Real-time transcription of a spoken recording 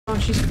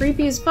she's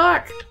creepy as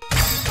fuck.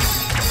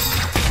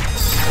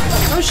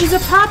 Oh, she's a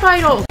pop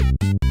idol!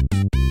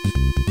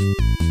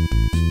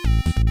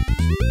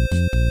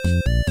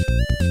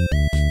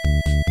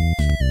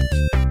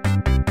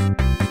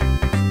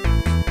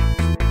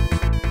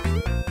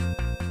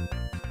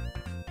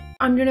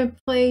 I'm gonna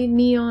play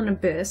Neon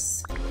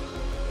Abyss.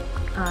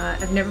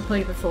 I've never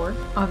played it before,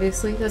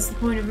 obviously. That's the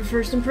point of a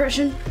first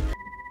impression.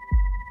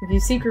 If you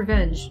seek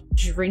revenge,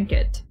 drink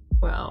it.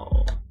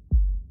 Well,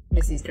 I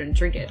guess he's gonna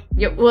drink it.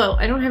 Yeah, well,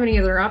 I don't have any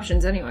other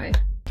options anyway.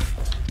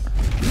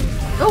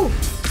 Oh!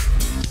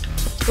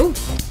 Ooh,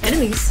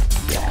 enemies.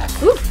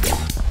 Ooh!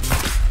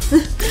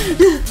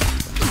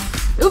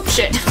 Oop,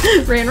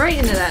 shit. Ran right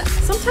into that.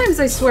 Sometimes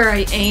I swear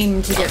I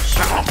aim to get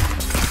shot.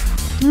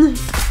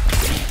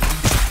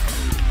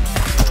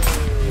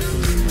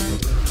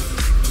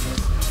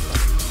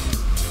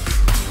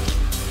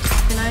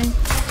 Can I?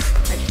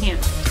 I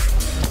can't.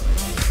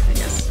 I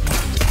guess.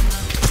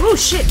 Oh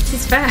shit,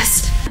 he's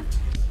fast.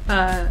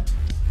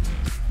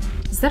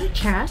 Is that a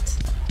cat?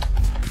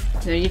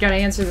 No, you gotta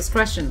answer this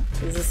question.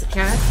 Is this a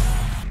cat?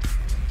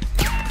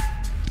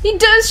 He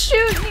does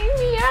shoot! He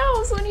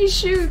meows when he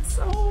shoots!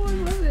 Oh, I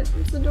love it.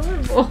 It's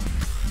adorable.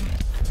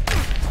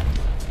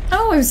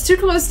 Oh, I was too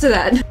close to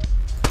that.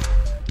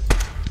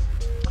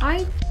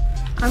 I'm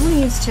gonna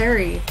use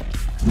Terry.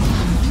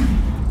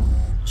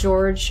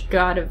 George,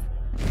 god of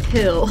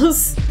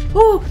pills.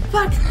 Oh,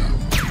 fuck!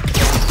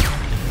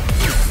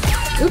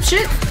 Oops,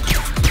 shit!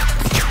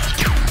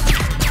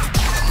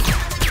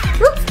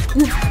 Oop.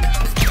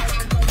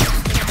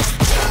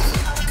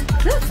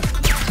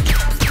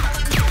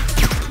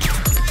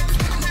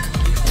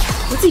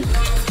 What's he?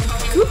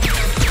 Whoop.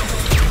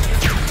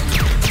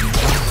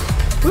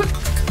 Whoop.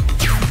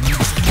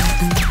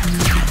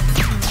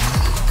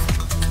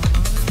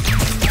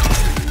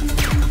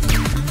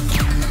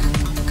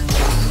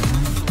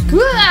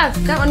 Ah,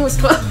 that one was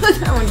close.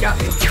 That one got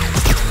me.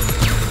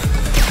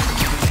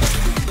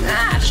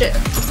 Ah, shit.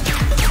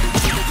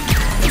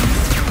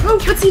 Oh,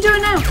 what's he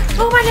doing now?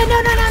 Oh my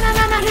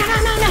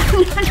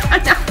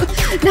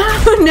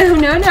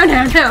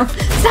god, no.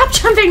 Stop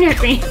jumping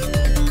at me.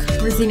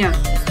 Where's he now?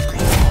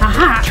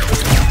 Aha!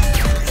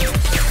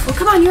 Oh,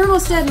 come on, you're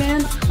almost dead,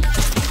 man.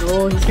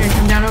 Oh, he's gonna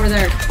come down over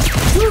there.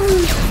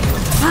 Woo!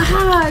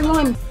 Aha, I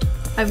won.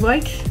 I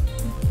like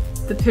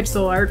the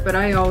pixel art, but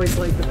I always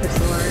like the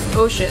pixel art.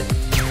 Oh, shit.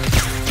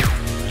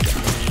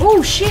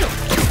 Oh, shit!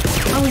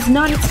 I was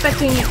not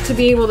expecting it to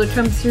be able to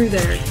come through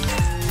there.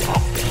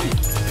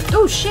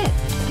 Oh, shit!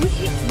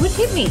 What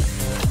hit me?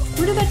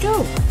 Where did that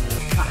go?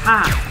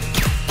 Aha!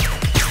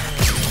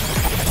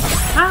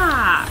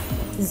 Ah!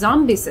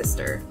 Zombie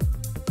sister.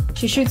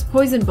 She shoots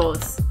poison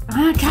bullets.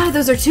 Ah, god,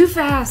 those are too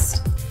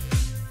fast!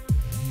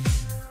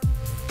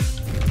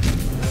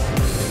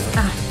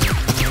 Ah.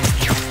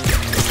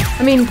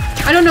 I mean,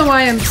 I don't know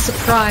why I'm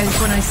surprised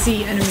when I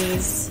see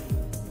enemies.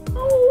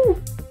 Oh,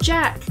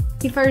 Jack.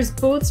 He fires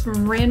bullets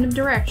from random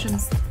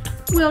directions.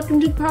 Welcome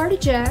to the party,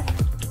 Jack.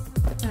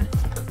 Ah.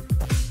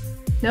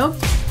 Nope.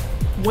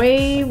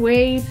 Way,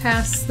 way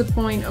past the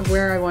point of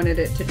where I wanted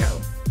it to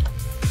go.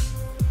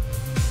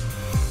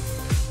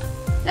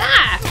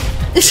 Ah!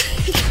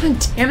 God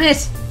damn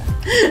it!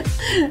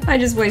 I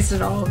just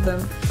wasted all of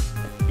them.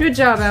 Good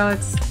job,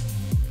 Alex.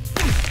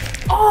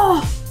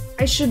 Oh!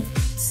 I should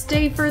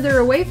stay further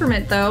away from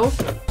it, though.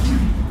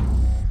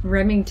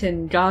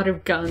 Remington, god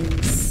of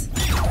guns.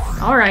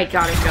 Alright,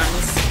 god of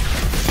guns.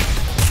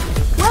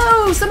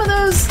 Whoa! Some of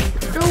those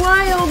go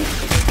wild!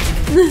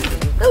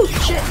 Oh,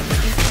 shit!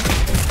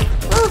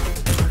 Oh!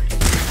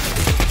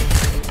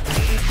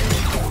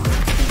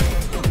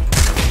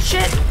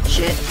 Shit!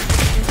 Shit!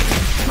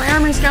 My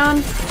armor's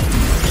gone.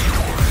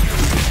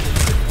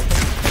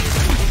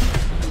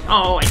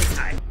 Oh, I just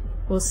died.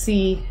 We'll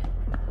see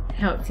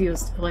how it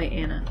feels to play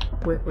Anna.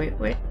 Wait.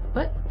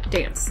 What?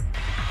 Dance.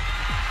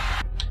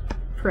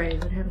 Pray.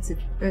 What happens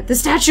if the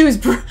statue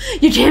is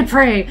you can't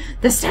pray!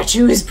 The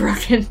statue is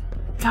broken!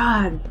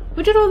 God.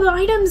 Look at all the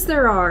items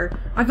there are!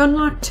 I've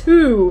unlocked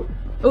 2!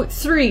 Oh,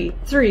 3!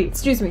 3!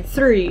 Excuse me,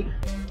 3!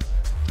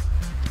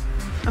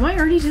 Am I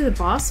already to the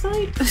boss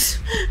fight?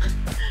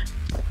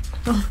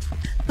 Oh,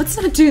 let's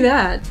not do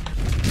that.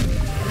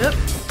 Yep.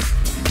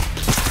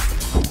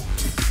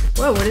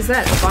 Whoa, what is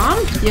that? A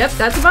bomb? Yep,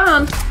 that's a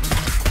bomb.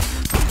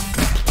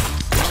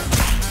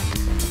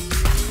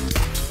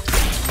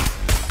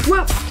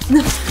 Whoa!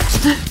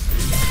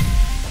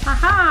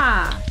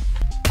 Haha!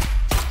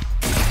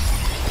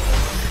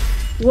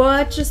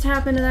 What just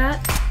happened to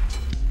that?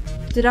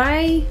 Did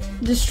I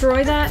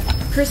destroy that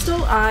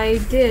crystal? I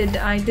did.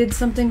 I did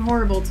something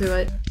horrible to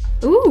it.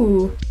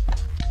 Ooh!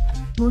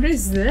 What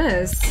is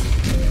this?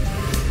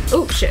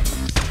 Oh, shit.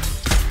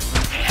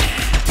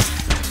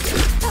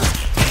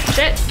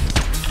 Shit!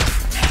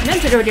 I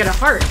meant to go get a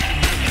heart.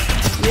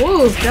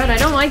 Whoa, god, I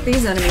don't like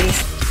these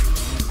enemies.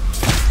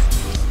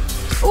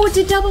 Oh, it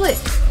did double it!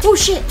 Oh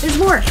shit, there's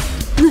more!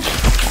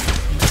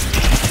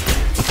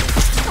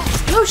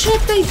 Oh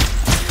shit, they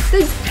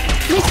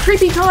make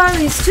creepy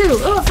calories too!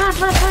 Oh, flash!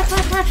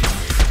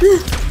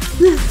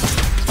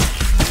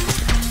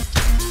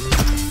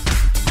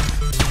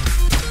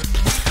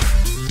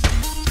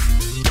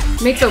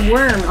 Make the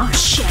worm. Oh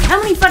shit,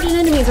 how many fucking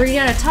enemies are you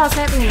gonna toss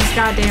at me in this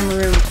goddamn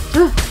room?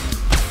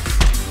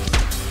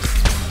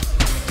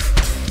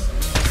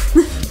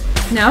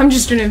 Now I'm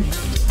just gonna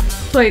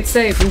play it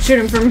safe and shoot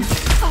him from...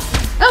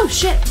 Oh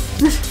shit!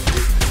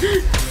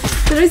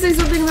 Did I say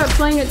something about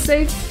playing it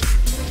safe?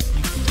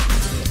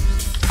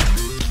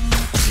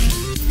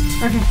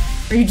 Okay,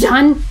 are you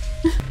done?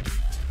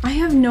 I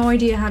have no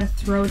idea how to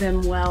throw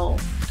them well.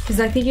 Because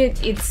I think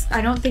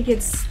I don't think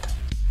it's...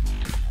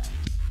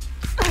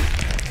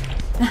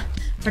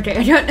 Okay,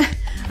 I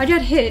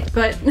got hit,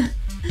 but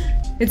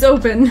it's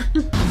open.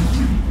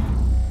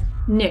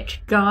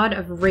 Nick, god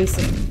of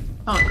racing.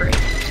 Oh, great.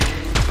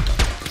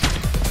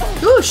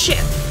 Oh, shit!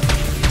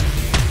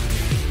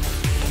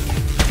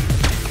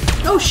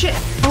 Oh, shit!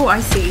 Oh, I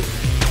see.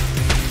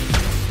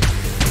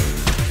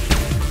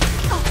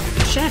 Oh,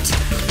 shit!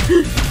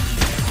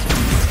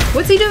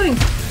 What's he doing?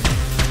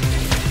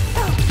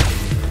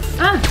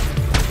 Ah!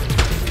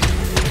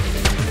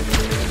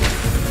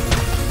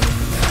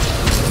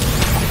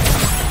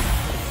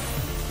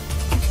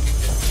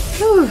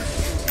 Whew.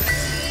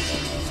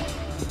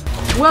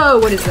 Whoa,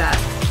 what is that?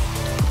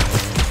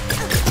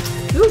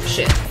 Ooh,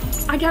 shit.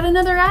 I got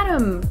another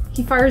Adam!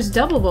 He fires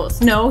double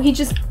bolts. No, he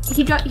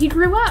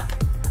grew up!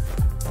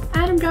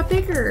 Adam got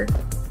bigger!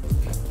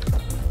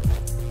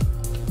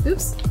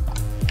 Oops.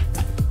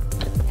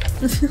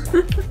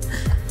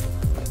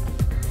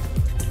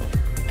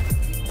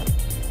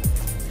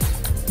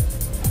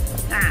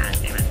 Ah,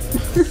 damn it.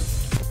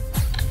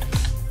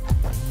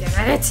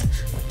 Damn it!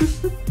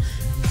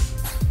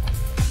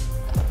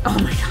 Oh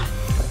my god.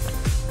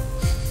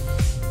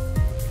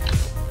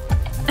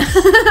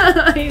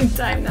 I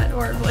timed that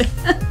horribly.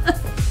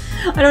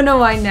 I don't know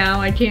why now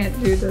I can't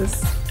do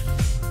this.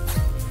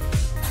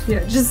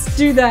 Yeah, just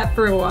do that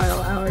for a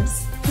while,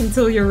 Alex.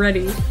 Until you're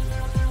ready.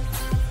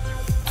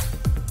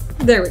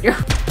 There we go.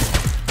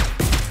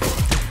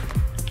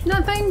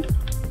 Nothing!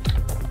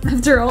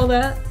 After all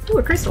that. Ooh,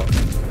 a crystal.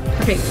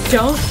 Okay,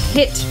 don't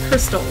hit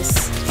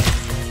crystals.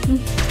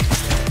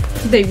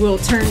 They will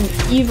turn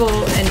evil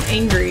and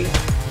angry.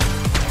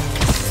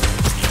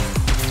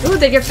 Ooh,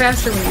 they get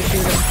faster when you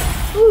shoot them.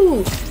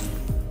 Ooh!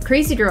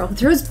 Crazy girl who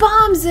throws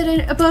bombs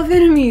at above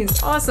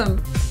enemies!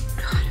 Awesome!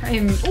 God, I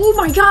am- oh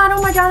my god,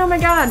 oh my god, oh my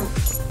god!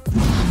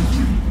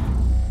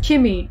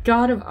 Kimmy,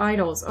 god of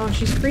idols. Oh,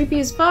 she's creepy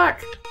as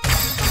fuck!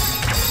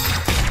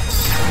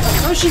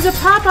 Oh, she's a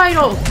pop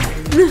idol!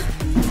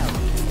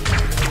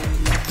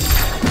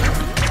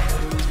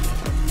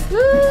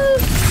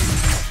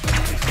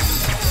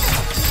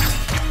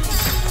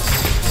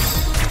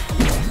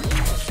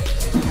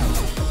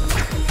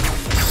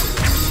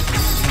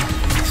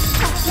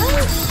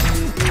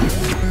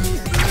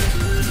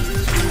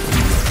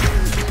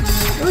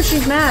 Oh,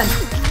 she's mad.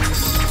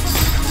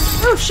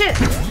 Oh shit!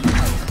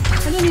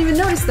 I didn't even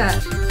notice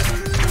that.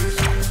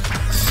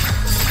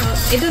 Well,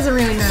 it doesn't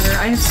really matter.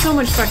 I have so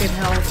much fucking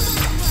health.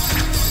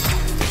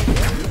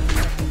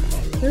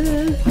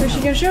 Where's she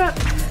gonna show up?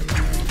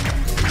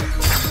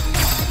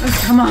 Oh,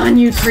 come on,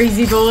 you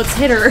crazy bullets.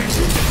 Hit her.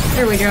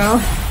 There we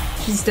go.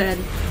 She's dead.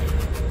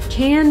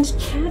 Canned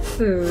cat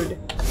food.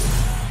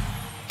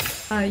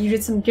 You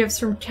did some gifts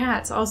from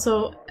cats.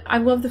 Also, I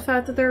love the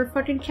fact that there are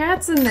fucking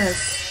cats in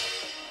this.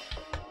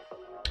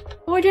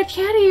 Oh, I got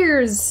cat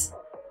ears!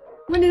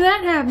 When did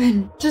that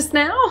happen? Just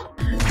now?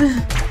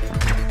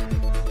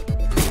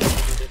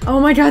 Oh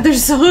my god, they're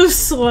so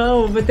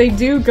slow, but they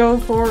do go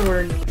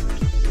forward.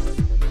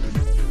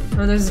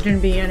 Oh, there's gonna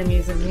be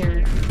enemies in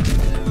here.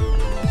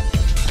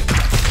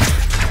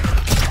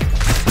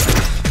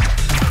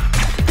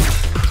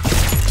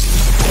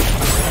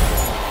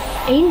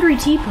 Angry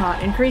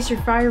Teapot. Increase your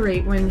fire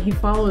rate when he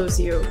follows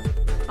you.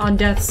 On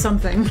death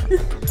something.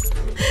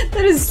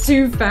 That is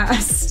too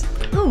fast.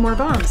 Oh, more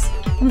bombs.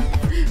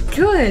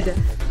 Good!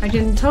 I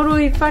can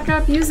totally fuck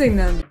up using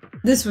them.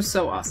 This was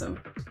so awesome.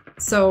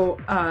 So,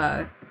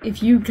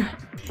 if you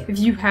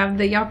have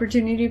the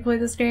opportunity to play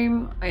this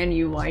game and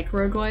you like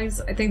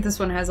roguelikes, I think this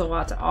one has a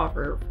lot to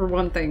offer. For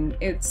one thing,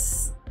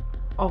 it's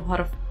a lot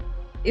of...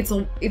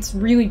 It's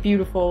really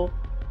beautiful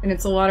and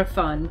it's a lot of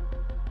fun.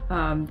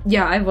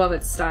 Yeah, I love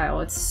its style.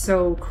 It's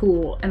so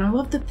cool. And I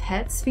love the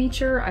pets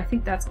feature. I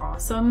think that's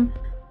awesome.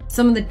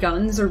 Some of the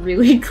guns are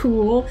really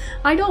cool.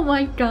 I don't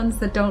like guns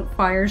that don't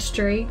fire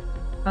straight.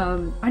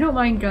 I don't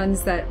mind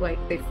guns that, like,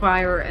 they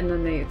fire and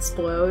then they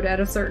explode at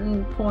a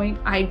certain point.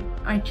 I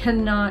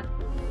cannot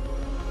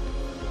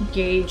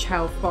gauge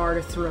how far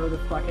to throw the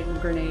fucking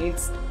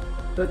grenades.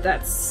 But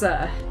that's,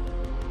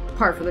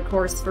 par for the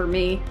course for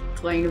me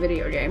playing a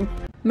video game.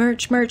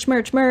 Merch, merch,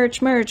 merch,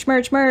 merch, merch,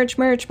 merch, merch,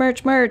 merch,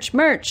 merch, merch,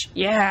 merch.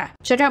 Yeah.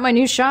 Check out my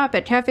new shop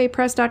at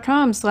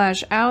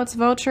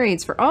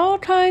cafepress.com/AlexofAllTrades for all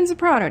kinds of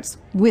products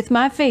with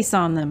my face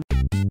on them.